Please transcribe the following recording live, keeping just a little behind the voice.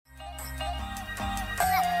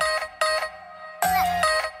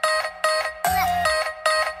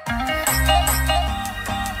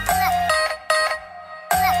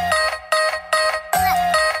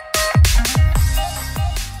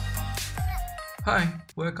Hi,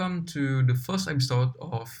 welcome to the first episode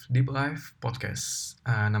of Deep Life Podcast.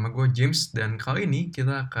 Nama gue James dan kali ini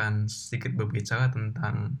kita akan sedikit berbicara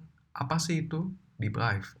tentang apa sih itu Deep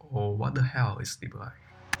Life, or what the hell is Deep Life.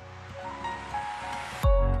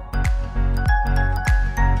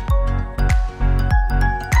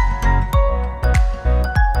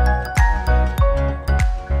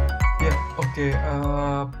 Ya, oke.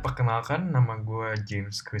 Perkenalkan, nama gue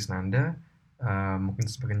James Krisnanda. Mungkin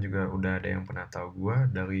sebagian juga udah ada yang pernah tahu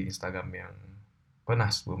gue dari Instagram yang pernah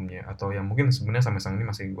sebelumnya, atau yang mungkin sebenarnya sampai sekarang ini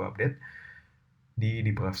masih gue update di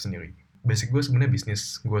Deep Life sendiri. Basic gue sebenarnya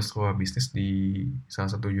bisnis. Gue sekolah bisnis di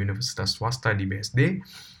salah satu universitas swasta di BSD,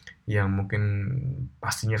 yang mungkin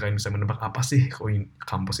pastinya kalian bisa menebak apa sih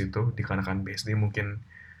kampus itu, dikarenakan BSD mungkin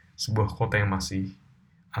sebuah kota yang masih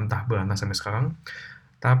antah berantah sampai sekarang.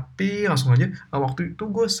 Tapi langsung aja, waktu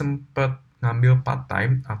itu gue sempet ngambil part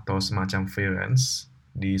time atau semacam freelance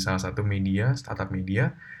di salah satu media, startup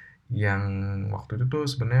media, yang waktu itu tuh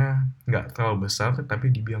sebenarnya nggak terlalu besar, tapi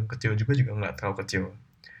dibilang kecil juga nggak terlalu kecil.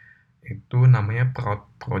 Itu namanya Proud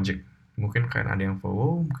Project. Mungkin kalian ada yang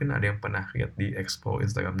follow, mungkin ada yang pernah lihat di explore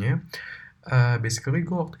Instagramnya. Basically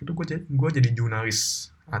gue waktu itu gue jadi jurnalis,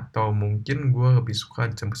 atau mungkin gue lebih suka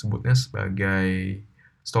sebutnya sebagai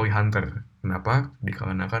story hunter. Kenapa?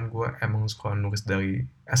 Dikarenakan gue emang suka nulis dari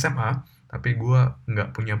SMA, tapi gue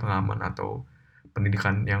nggak punya pengalaman atau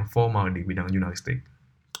pendidikan yang formal di bidang jurnalistik.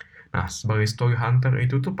 Nah, sebagai story hunter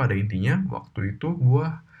itu tuh pada intinya waktu itu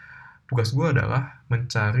tugas gue adalah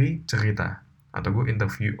mencari cerita, atau gue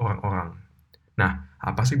interview orang-orang. Nah,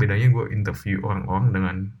 apa sih bedanya gue interview orang-orang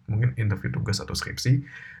dengan mungkin interview tugas atau skripsi?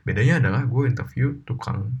 Bedanya adalah gue interview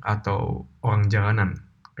tukang atau orang jalanan,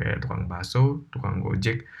 kayak tukang bakso, tukang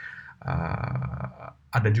gojek,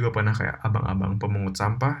 ada juga pernah kayak abang-abang pemungut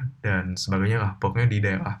sampah, dan sebagainya lah, pokoknya di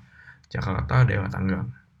daerah Jakarta, daerah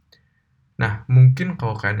Tangerang. Nah, mungkin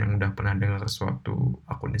kalau kalian yang udah pernah dengar suatu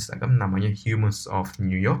akun Instagram namanya Humans of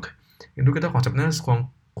New York, itu kita konsepnya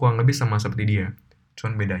kurang lebih sama seperti dia.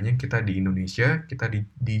 Cuman bedanya kita di Indonesia, kita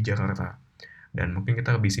di Jakarta. Dan mungkin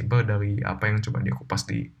kita lebih simpel dari apa yang coba dia kupas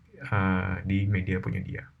di media punya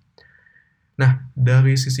dia. Nah,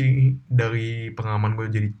 dari pengalaman gue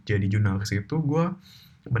jadi jurnalis itu, gue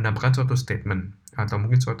mendapatkan suatu statement atau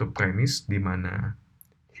mungkin suatu premis di mana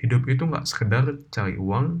hidup itu nggak sekedar cari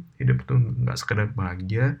uang, hidup itu nggak sekedar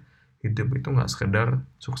bahagia, hidup itu nggak sekedar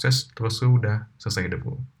sukses terus lu udah selesai hidup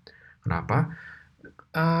lu. Kenapa?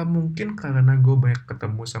 Mungkin karena gue banyak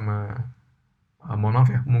ketemu sama, mohon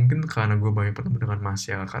maaf ya, mungkin karena gue banyak ketemu dengan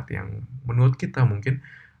masyarakat yang menurut kita mungkin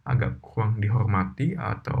agak kurang dihormati,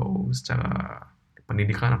 atau secara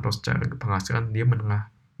pendidikan atau secara penghasilan dia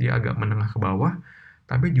agak menengah ke bawah,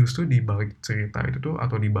 tapi justru di balik cerita itu tuh,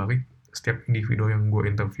 atau di balik setiap individu yang gue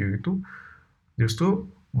interview itu, justru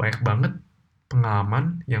banyak banget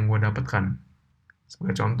pengalaman yang gue dapatkan.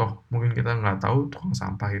 Sebagai contoh, mungkin kita nggak tahu tukang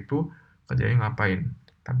sampah itu kerjanya ngapain.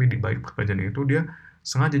 Tapi di balik pekerjaan itu dia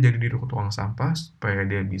sengaja jadi di tukang sampah supaya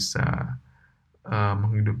dia bisa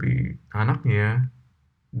menghidupi anaknya,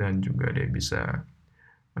 dan juga dia bisa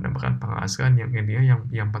mendapatkan penghasilan yang intinya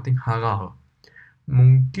yang penting halal.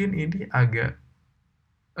 Mungkin ini agak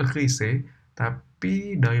klise,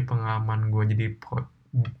 tapi dari pengalaman gue jadi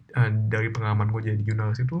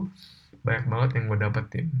jurnalis itu banyak banget yang gue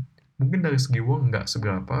dapetin. Mungkin dari segi uang nggak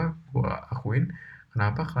seberapa, gue akuin.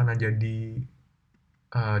 Kenapa? Karena jadi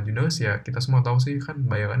jurnalis ya, kita semua tahu sih kan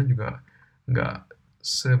bayarannya juga nggak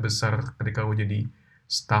sebesar ketika gue jadi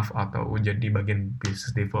staff, atau jadi bagian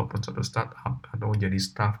business development suatu startup, atau jadi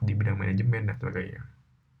staff di bidang manajemen dan sebagainya.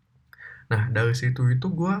 Nah, dari situ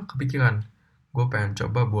itu gue kepikiran, gue pengen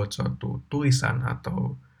coba buat suatu tulisan,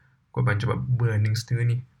 atau gue pengen coba branding sendiri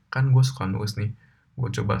nih. Kan gue suka nulis nih.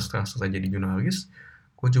 Gue coba setelah selesai jadi jurnalis,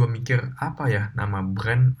 gue coba mikir apa ya nama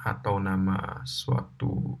brand atau nama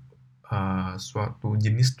suatu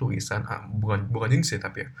jenis tulisan, bukan jenis ya,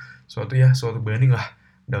 tapi ya suatu branding lah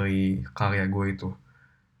dari karya gue itu.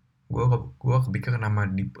 Gue kepikir nama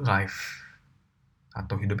Deep Life,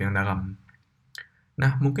 atau hidup yang dalam.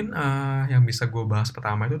 Nah, mungkin yang bisa gue bahas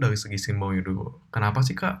pertama itu dari segi simbolnya dulu. Kenapa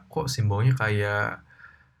sih Kak, kok simbolnya kayak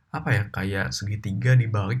apa ya, kayak segitiga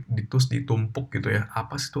dibalik, terus ditumpuk gitu ya?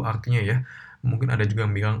 Apa sih itu artinya ya? Mungkin ada juga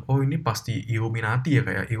yang bilang, oh ini pasti Illuminati ya,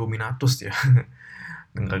 kayak Illuminatus ya.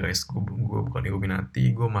 Enggak guys, gue bukan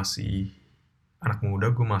Illuminati, gue masih anak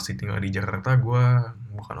muda, gue masih tinggal di Jakarta, gue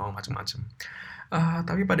bukan orang macam-macam.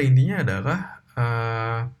 Tapi pada intinya adalah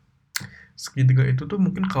segitiga itu tuh,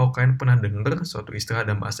 mungkin kalau kalian pernah dengar suatu istilah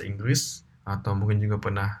dalam bahasa Inggris, atau mungkin juga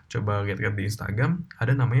pernah coba lihat-lihat di Instagram,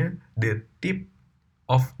 ada namanya the tip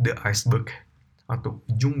of the iceberg, atau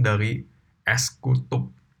ujung dari es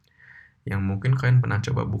kutub. yang mungkin kalian pernah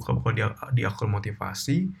coba buka-buka di akun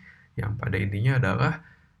motivasi, yang pada intinya adalah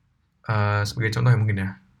sebagai contoh ya mungkin ya,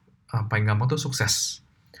 paling gampang tuh sukses.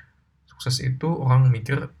 Sukses itu orang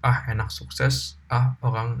mikir, enak sukses,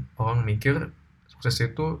 orang orang mikir sukses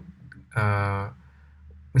itu, eee,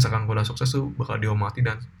 misalkan kalau udah sukses tuh bakal dihormati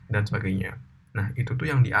dan sebagainya. Nah, itu tuh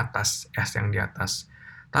yang di atas, S yang di atas.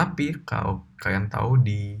 Tapi kalau kalian tahu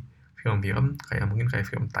di film-film kayak mungkin kayak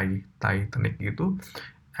film Titanic gitu,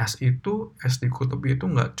 S di kutub itu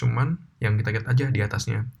nggak cuman yang kita lihat aja di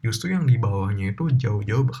atasnya, justru yang di bawahnya itu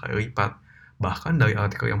jauh-jauh berkali lipat. Bahkan dari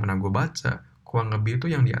artikel yang pernah gue baca, kurang lebih itu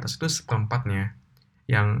yang di atas itu seperempatnya.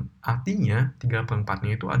 Yang artinya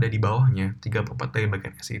 3/4-nya itu ada di bawahnya, 3/4 dari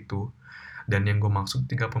bagian S itu. Dan yang gue maksud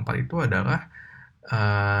 3/4 itu adalah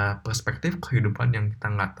perspektif kehidupan yang kita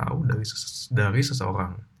nggak tahu dari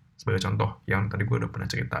seseorang. Sebagai contoh, yang tadi gue udah pernah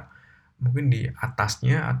cerita. Mungkin di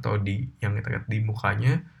atasnya atau di yang kita lihat di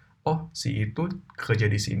mukanya, oh si itu kerja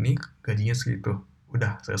di sini, gajinya segitu.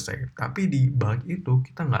 Udah selesai. Tapi di balik itu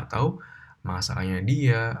kita nggak tahu masalahnya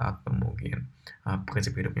dia atau mungkin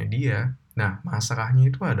prinsip hidupnya dia. Nah,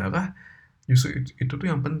 masalahnya itu adalah justru itu tuh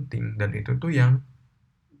yang penting dan itu tuh yang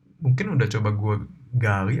mungkin udah coba gue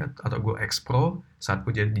gali atau gue explore saat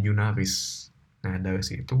gue jadi jurnalis. Nah, dari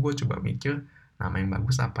situ gue coba mikir nama yang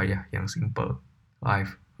bagus apa ya, yang simple.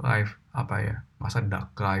 Life, apa ya? Masa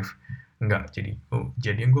dark life? Enggak, jadi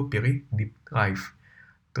yang gue pilih deep life.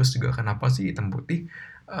 Terus juga kenapa sih hitam putih?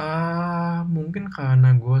 Mungkin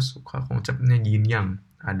karena gue suka konsepnya yin yang.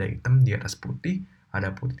 Ada hitam di atas putih,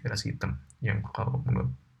 ada putih di atas hitam. Yang kalau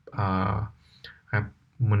uh,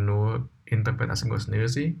 menurut interpretasi gue sendiri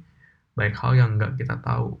sih, banyak hal yang nggak kita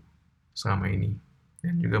tahu selama ini.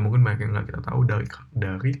 Dan juga mungkin banyak yang nggak kita tahu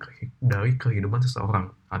dari kehidupan seseorang.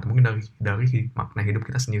 Atau mungkin dari makna hidup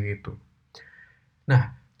kita sendiri itu.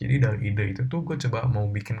 Nah, jadi dari ide itu tuh gue coba mau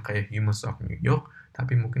bikin kayak Humans of New York,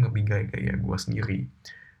 tapi mungkin lebih gaya-gaya gue sendiri.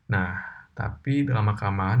 Nah, tapi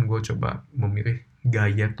lama-kelamaan gue coba memilih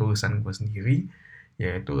gaya tulisan gue sendiri,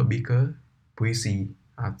 yaitu lebih ke puisi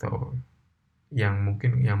atau yang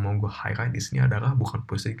mungkin yang mau gue highlight di sini adalah bukan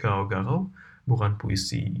puisi galau-galau, bukan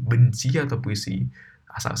puisi benci atau puisi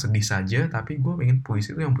asal sedih saja, tapi gue pengen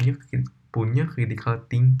puisi itu yang punya critical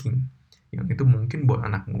thinking. Yang itu mungkin buat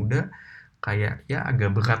anak muda kayak ya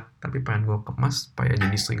agak berat, tapi pengen gue kemas supaya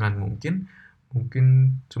jadi seringan mungkin.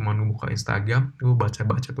 Mungkin cuman buka Instagram, gue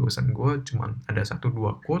baca-baca tulisan gue, cuman ada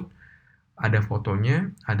 1-2 quote, ada fotonya,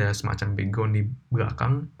 ada semacam background di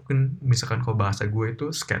belakang. Mungkin misalkan kalau bahasa gue itu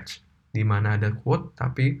sketch, di mana ada quote,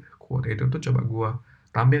 tapi quote itu tuh coba gue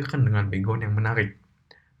tampilkan dengan background yang menarik.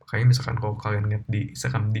 Makanya misalkan kalau kalian lihat di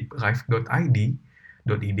Instagram deeplife.id,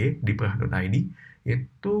 deeplife.id,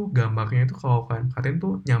 itu gambarnya itu kalau kalian perhatiin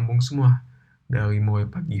tuh nyambung semua. Dari mulai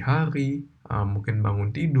pagi hari, mungkin bangun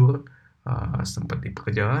tidur, sempat di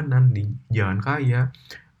perjalanan, di jalan kaya,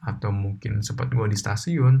 atau mungkin sempat gue di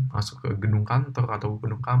stasiun, masuk ke gedung kantor atau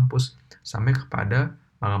gedung kampus, sampai kepada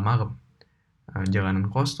malam-malam. Jalanan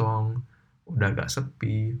kosong, udah agak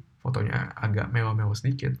sepi, fotonya agak melo-melo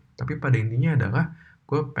sedikit, tapi pada intinya adalah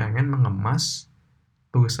gue pengen mengemas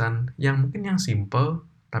tulisan yang mungkin yang simple,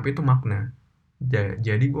 tapi itu makna.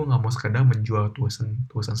 Jadi gue nggak mau sekedar menjual tulisan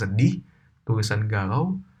sedih, tulisan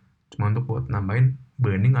galau, cuma untuk buat nambahin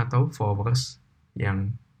branding atau followers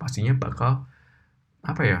yang pastinya bakal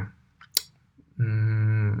apa ya,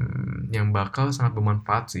 yang bakal sangat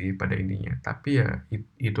bermanfaat sih pada intinya. Tapi ya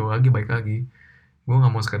itu lagi, baik lagi, gue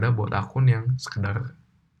nggak mau sekedar buat akun yang sekedar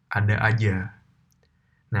ada aja.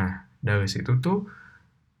 Nah, dari situ tuh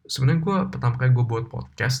sebenarnya gue pertama kali gue buat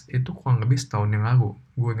podcast itu kurang lebih setahun yang lalu.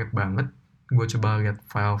 Gue inget banget, gue coba lihat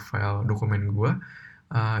file-file dokumen gue,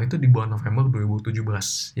 itu di bulan November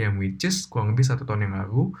 2017, yang which is kurang lebih 1 tahun yang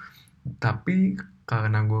lalu. Tapi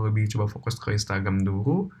karena gue lebih coba fokus ke Instagram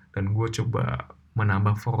dulu, dan gue coba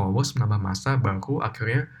menambah followers, menambah masa, baru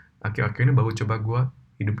akhir-akhir ini baru coba gue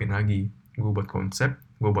hidupin lagi. Gue buat konsep,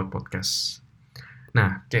 gue buat podcast.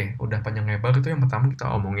 Nah, oke, udah panjang lebar itu yang pertama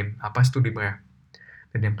kita omongin apa sih itu di Brand.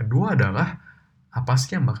 Dan yang kedua adalah apa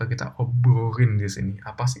sih yang bakal kita obrolin di sini?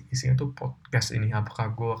 Apa sih isinya tuh podcast ini?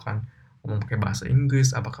 Apakah gue akan ngomong pakai bahasa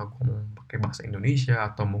Inggris? Apakah gue ngomong pakai bahasa Indonesia?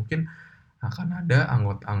 Atau mungkin akan ada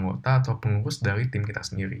anggota-anggota atau pengurus dari tim kita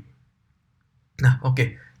sendiri. Nah,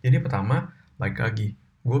 oke. Jadi pertama, balik lagi.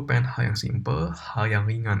 Gue pengen hal yang simple, hal yang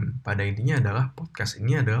ringan. Pada intinya adalah podcast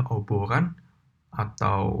ini adalah obrolan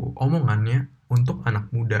atau omongannya untuk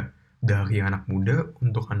anak muda. Dari anak muda,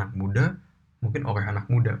 untuk anak muda, mungkin oleh anak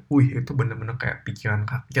muda. Itu bener-bener kayak pikiran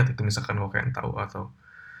rakyat itu misalkan kalau kalian tahu, atau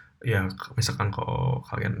ya misalkan kalau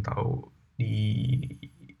kalian tahu di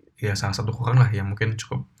ya salah satu orang lah yang mungkin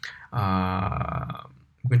cukup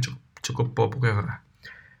cukup populer.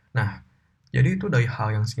 Nah, jadi itu dari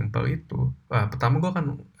hal yang simpel itu, pertama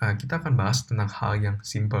kita akan bahas tentang hal yang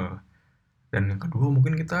simpel. Dan yang kedua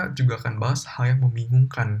mungkin kita juga akan bahas hal yang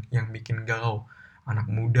membingungkan, yang bikin galau.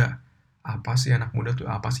 Anak muda, apa sih anak muda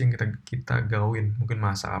tuh apa sih yang kita kita galauin? Mungkin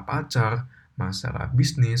masalah pacar, masalah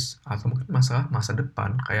bisnis, atau mungkin masalah masa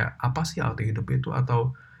depan. Kayak apa sih arti hidup itu?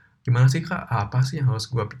 Atau gimana sih kak, apa sih yang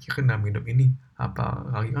harus gue pikirin dalam hidup ini?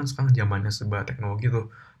 Apalagi kan sekarang zamannya serba teknologi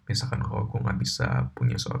tuh. Misalkan kalau gue nggak bisa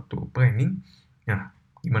punya suatu planning, ya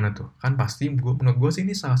gimana tuh? Kan pasti menurut gue sih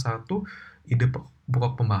ini salah satu ide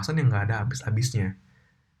pokok pembahasan yang nggak ada habis-habisnya.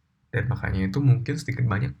 Dan makanya itu mungkin sedikit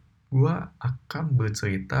banyak gue akan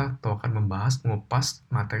bercerita atau akan membahas, mengupas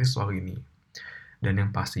materi soal ini. Dan yang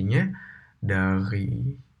pastinya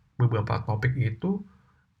dari beberapa topik itu,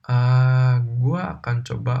 gue akan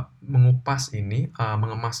coba mengupas ini,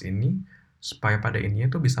 mengemas ini, supaya pada intinya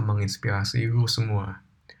itu bisa menginspirasi lu semua.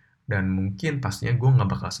 Dan mungkin pastinya gue nggak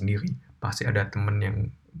bakal sendiri. Pasti ada temen yang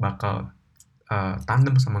bakal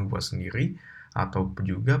tandem sama gue sendiri, atau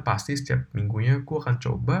juga pasti setiap minggunya gue akan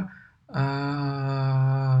coba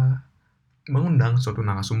mengundang suatu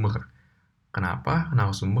narasumber. Kenapa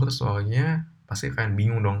narasumber? Soalnya pasti kalian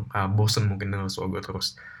bingung dong, bosen mungkin dengan suara gue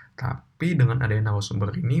terus. Tapi dengan adanya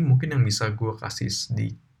narasumber ini, mungkin yang bisa gue kasih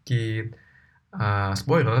sedikit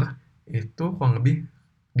spoiler, itu kurang lebih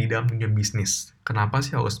di dalam dunia bisnis. Kenapa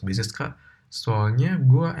sih harus bisnis, Kak? Soalnya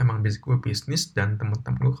gue emang basic gue bisnis dan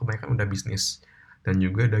teman-teman gue kebanyakan udah bisnis. Dan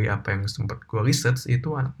juga dari apa yang sempat gue research,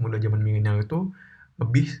 itu anak muda zaman milenial itu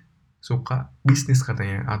lebih suka bisnis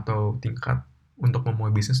katanya, atau tingkat untuk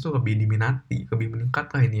memulai bisnis tuh lebih diminati, lebih meningkat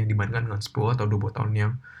lah ini ya dibandingkan dengan 10 atau 20 tahun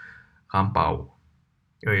yang lampau.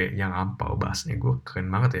 Oh iya, yang lampau bahasanya gue keren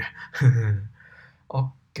banget ya.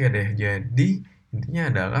 Oke deh, jadi intinya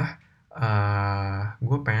adalah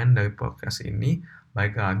gue pengen dari podcast ini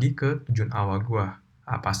balik lagi ke tujuan awal gue.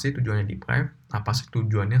 Apa sih tujuannya Deep Life? Apa sih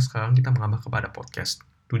tujuannya sekarang kita mengambil kepada podcast?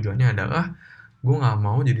 Tujuannya adalah gue nggak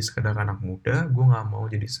mau jadi sekedar anak muda, gue nggak mau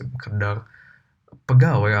jadi sekedar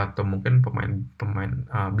pegawai atau mungkin pemain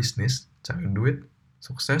bisnis, cari duit,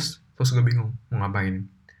 sukses, terus gue bingung mau ngapain.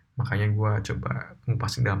 Makanya gue coba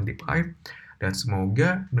ngupasin dalam Deep Life, dan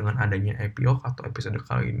semoga dengan adanya epilogue atau episode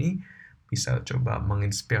kali ini bisa coba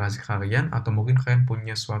menginspirasi kalian, atau mungkin kalian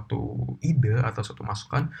punya suatu ide atau suatu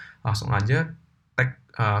masukan, langsung aja tag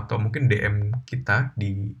atau mungkin DM kita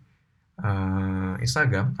di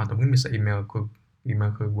Instagram, atau mungkin bisa email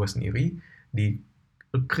ke gue sendiri di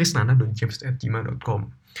krisnanda.james@gmail.com.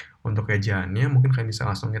 Untuk ejaannya mungkin kalian bisa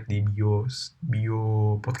langsung lihat di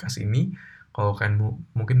bio podcast ini. Kalau kalian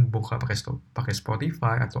mungkin buka pakai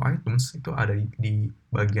Spotify atau iTunes, itu ada di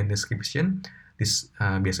bagian description.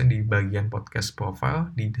 Biasanya di bagian podcast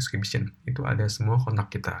profile di description itu ada semua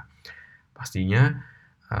kontak kita. Pastinya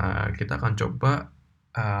kita akan coba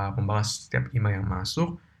membahas setiap email yang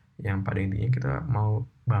masuk, yang pada intinya kita mau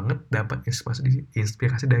banget dapat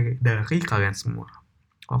inspirasi dari kalian semua.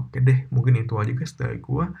 Oke deh, mungkin itu aja guys dari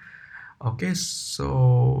gua. Oke, so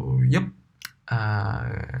yep.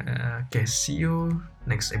 Okay, see you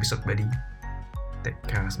next episode, buddy. Take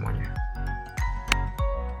care semuanya.